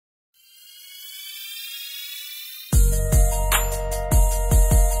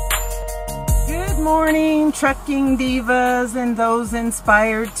morning, trucking divas and those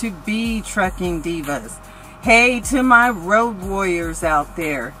inspired to be trucking divas. Hey to my road warriors out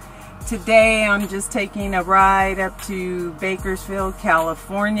there. Today I'm just taking a ride up to Bakersfield,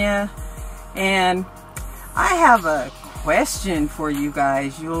 California, and I have a question for you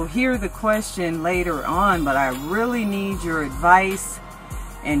guys. You'll hear the question later on, but I really need your advice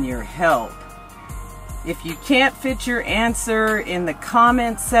and your help. If you can't fit your answer in the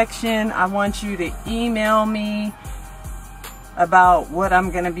comments section, I want you to email me about what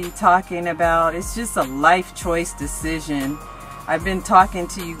I'm going to be talking about. It's just a life choice decision. I've been talking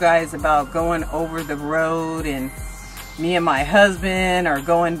to you guys about going over the road, and me and my husband are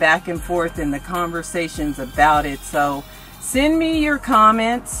going back and forth in the conversations about it. So send me your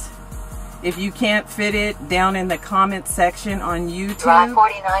comments if you can't fit it down in the comments section on YouTube. Drive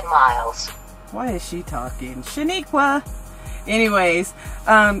 49 miles. Why is she talking? Shaniqua. Anyways,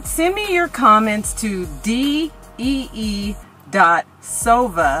 send me your comments to dee.sova,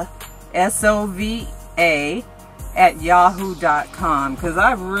 S-O-V-A, at yahoo.com, because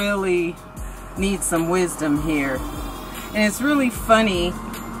I really need some wisdom here. And it's really funny.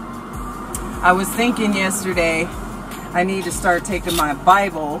 I was thinking yesterday, I need to start taking my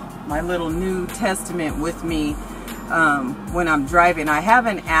Bible, my little New Testament, with me when I'm driving. I have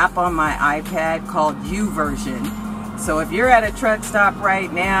an app on my iPad called YouVersion. So if you're at a truck stop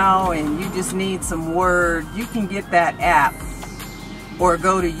right now and you just need some word, you can get that app, or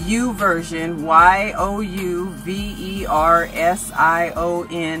go to YouVersion,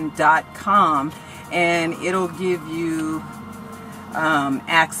 youversion.com, and it'll give you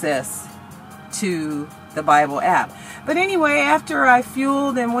access to the Bible app. But anyway, after I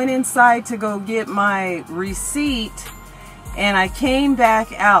fueled and went inside to go get my receipt, and I came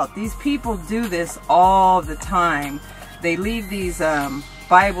back out, these people do this all the time. They leave these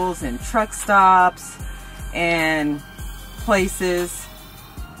Bibles in truck stops and places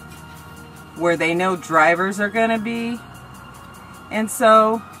where they know drivers are going to be. And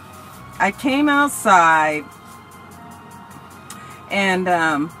so I came outside, and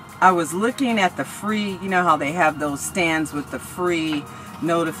I was looking at the free, you know how they have those stands with the free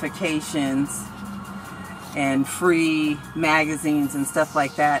notifications and free magazines and stuff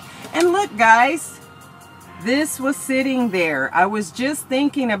like that. And look, guys, this was sitting there. I was just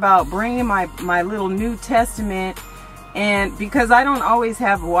thinking about bringing my little New Testament, and because I don't always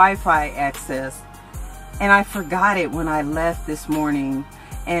have Wi-Fi access, and I forgot it when I left this morning.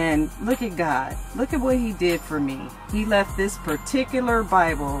 And look at God. Look at what He did for me. He left this particular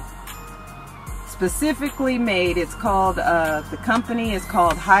Bible specifically made. It's called, the company is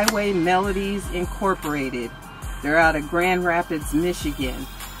called Highway Melodies Incorporated. They're out of Grand Rapids, Michigan.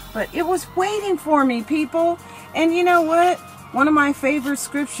 But it was waiting for me, people. And you know what? One of my favorite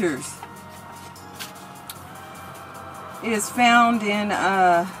scriptures is found in,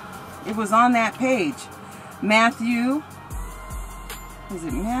 it was on that page. Matthew. Is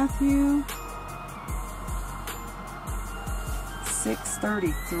it Matthew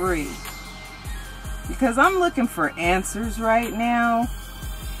 6:33? Because I'm looking for answers right now.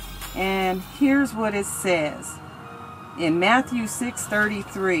 And here's what it says in Matthew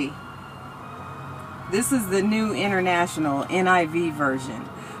 6:33. This is the New International NIV version.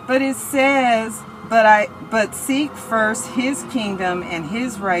 But it says, but seek first His kingdom and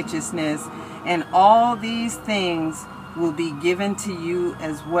His righteousness, and all these things will be given to you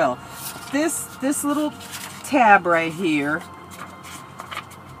as well. This little tab right here,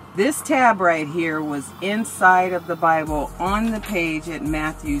 this tab right here was inside of the Bible on the page at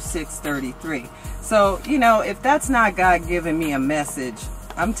Matthew 6:33. So, you know, if that's not God giving me a message,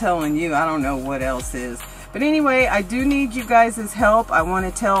 I'm telling you, I don't know what else is. But anyway, I do need you guys' help. I want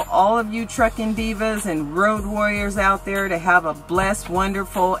to tell all of you trucking divas and road warriors out there to have a blessed,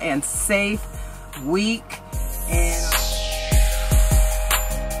 wonderful, and safe week. And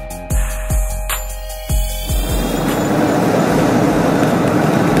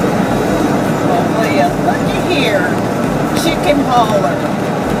looky here, chicken hauler.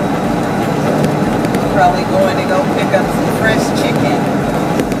 Probably going to go pick up some fresh chicken.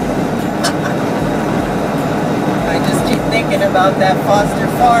 I just keep thinking about that Foster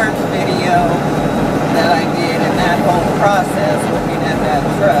Farms video that I did, and that whole process looking at that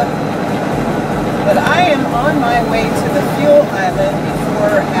truck. But I am on my way to the fuel island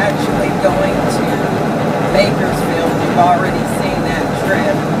before actually going to Bakersfield. You've already seen that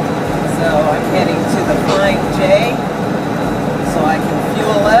trip. So I'm heading to the Flying J so I can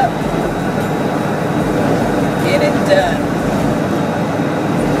fuel up, get it done.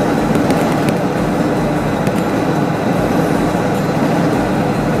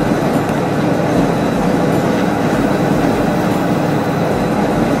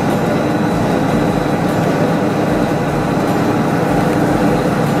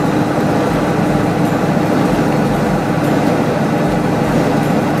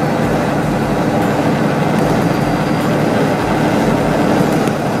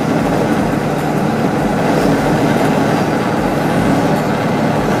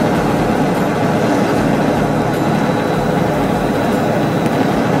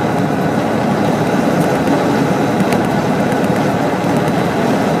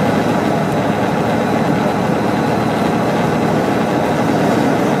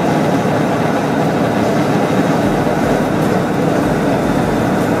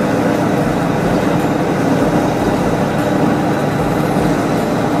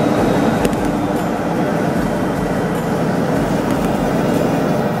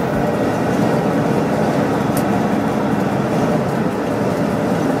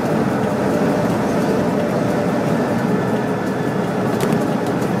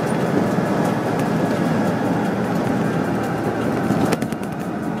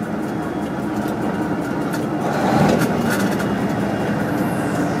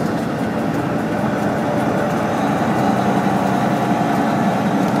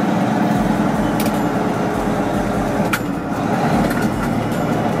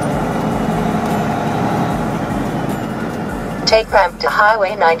 take ramp to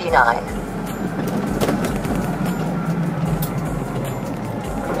Highway 99.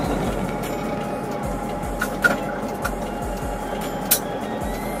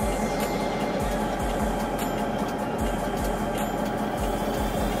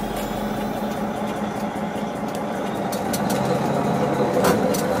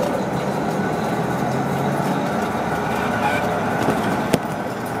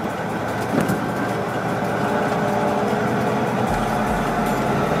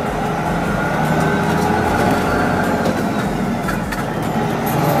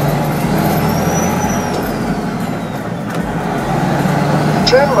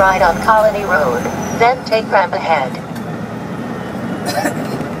 Turn right on Colony Road, then take ramp ahead.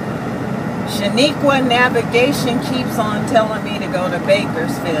 Shaniqua Navigation keeps on telling me to go to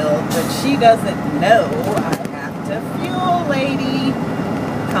Bakersfield, but she doesn't know I have to fuel, lady.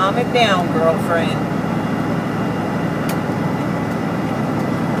 Calm it down, girlfriend.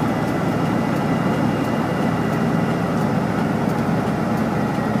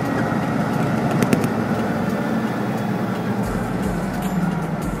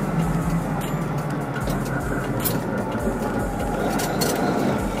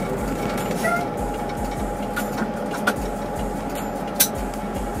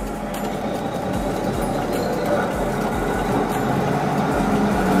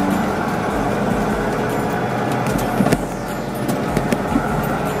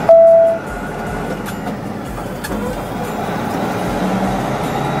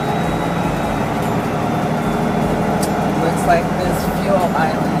 Like this fuel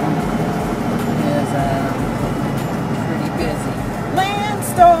island is pretty busy.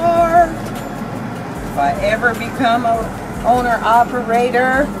 Landstar! If I ever become a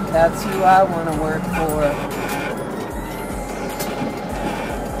owner-operator, that's who I want to work for.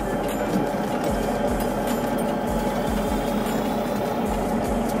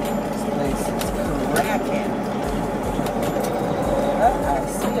 This place is cracking. But I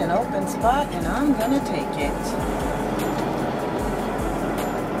see an open spot and I'm gonna take it.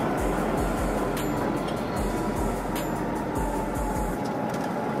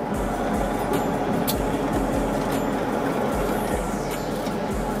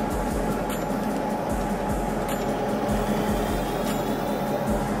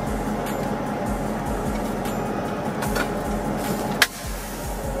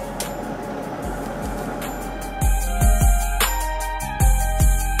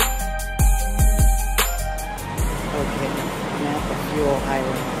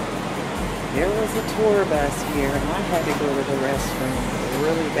 There was a tour bus here and I had to go to the restroom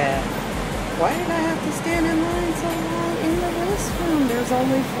really bad. Why did I have to stand in line so long in the restroom? There's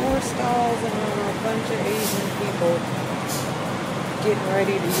only 4 stalls and a bunch of Asian people getting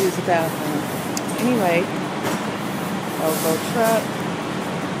ready to use the bathroom. Anyway, Loco truck.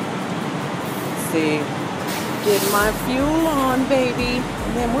 Let's see. Getting my fuel on, baby.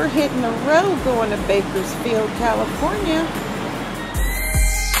 And then we're hitting the road going to Bakersfield, California.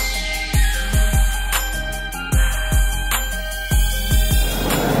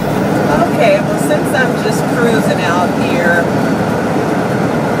 Okay, well, since I'm just cruising out here,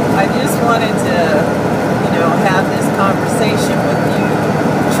 I just wanted to, have this conversation with you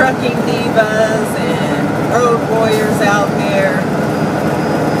trucking divas and road warriors out there,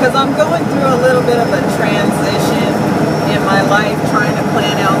 because I'm going through a little bit of a transition in my life, trying to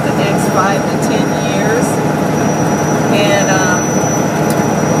plan out the next 5 to 10 years, and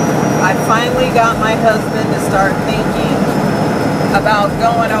I finally got my husband to start thinking about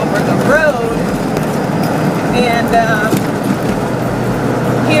going over the road, and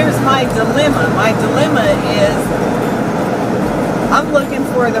here's my dilemma. My dilemma is I'm looking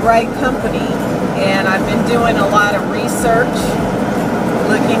for the right company, and I've been doing a lot of research,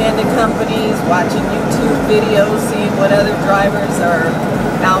 looking into companies, watching YouTube videos, seeing what other drivers are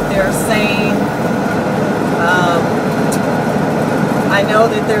out there saying. I know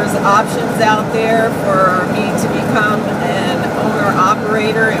that there's options out there for me to become an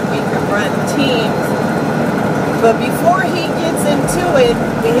owner-operator and we can run teams. But before he gets into it,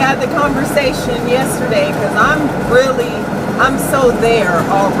 we had the conversation yesterday, because I'm so there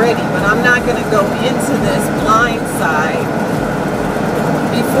already, but I'm not going to go into this blind side.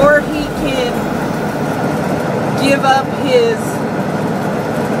 Before he can give up his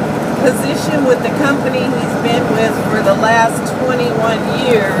position with the company he's been with for the last 21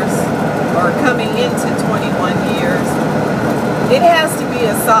 years, or coming into 21 years, it has to be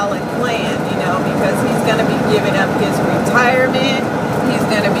a solid plan, because he's going to be giving up his retirement, he's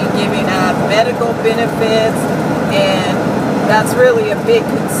going to be giving up medical benefits, and that's really a big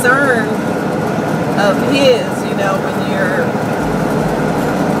concern of his, know, when you're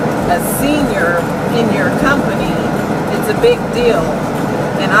a senior in your company, it's a big deal.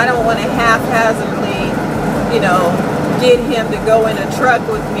 And I don't want to haphazardly, you know, get him to go in a truck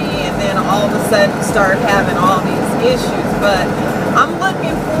with me and then all of a sudden start having all these issues. But I'm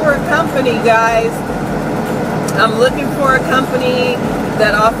looking for a company, guys. I'm looking for a company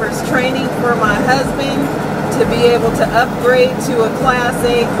that offers training for my husband to be able to upgrade to a Class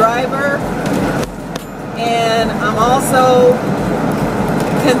A driver. And I'm also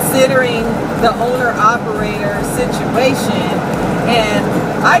considering the owner-operator situation. And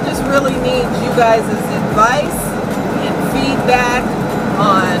I just really need you guys' advice and feedback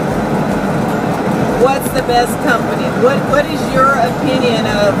on what's the best company. What is your opinion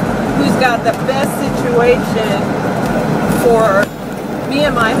of who's got the best situation for me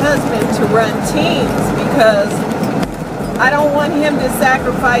and my husband to run teams? Because I don't want him to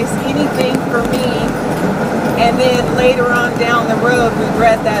sacrifice anything for me and then later on down the road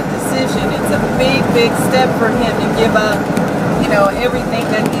regret that decision. It's a big, big step for him to give up, you know, everything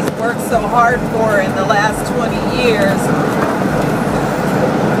that he's worked so hard for in the last 20 years.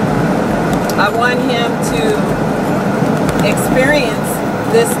 I want him to experience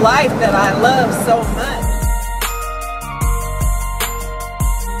this life that I love so much.